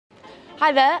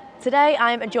Hi there, today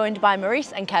I'm joined by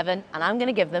Maurice and Kevin and I'm going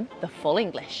to give them the full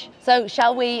English. So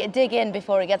shall we dig in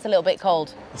before it gets a little bit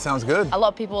cold? It sounds good. A lot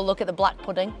of people look at the black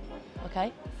pudding.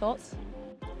 Okay, thoughts?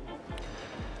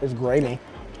 It's grainy.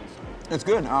 It's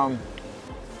good.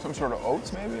 Some sort of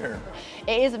oats maybe, or?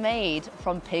 It is made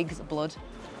from pig's blood.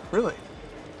 Really?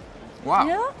 Wow.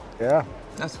 Yeah? Yeah.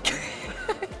 That's...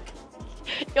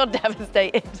 You're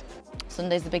devastated.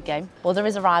 Sunday's the big game. Well, there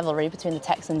is a rivalry between the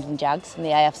Texans and Jags in the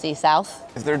AFC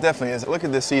South. There definitely is. Look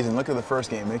at this season. Look at the first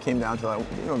game. It came down to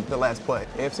the last play.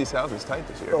 AFC South is tight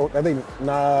this year. So I think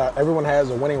everyone has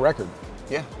a winning record.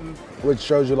 Yeah. Which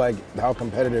shows you how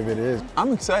competitive it is.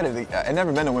 I'm excited. I've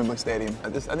never been to Wembley Stadium. I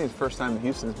think it's the first time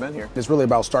Houston's been here. It's really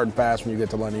about starting fast when you get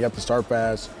to London. You have to start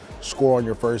fast, score on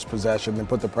your first possession, then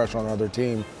put the pressure on the other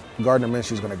team. Gardner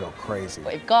Minshew's going to go crazy.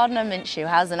 If Gardner Minshew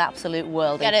has an absolute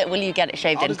world, get it? Will you get it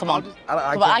shaved in? Come on.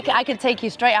 I can take you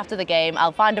straight after the game.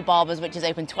 I'll find a barber's which is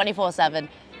open 24/7.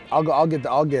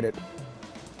 I'll get it.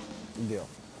 Deal.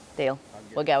 Deal.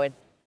 We're going.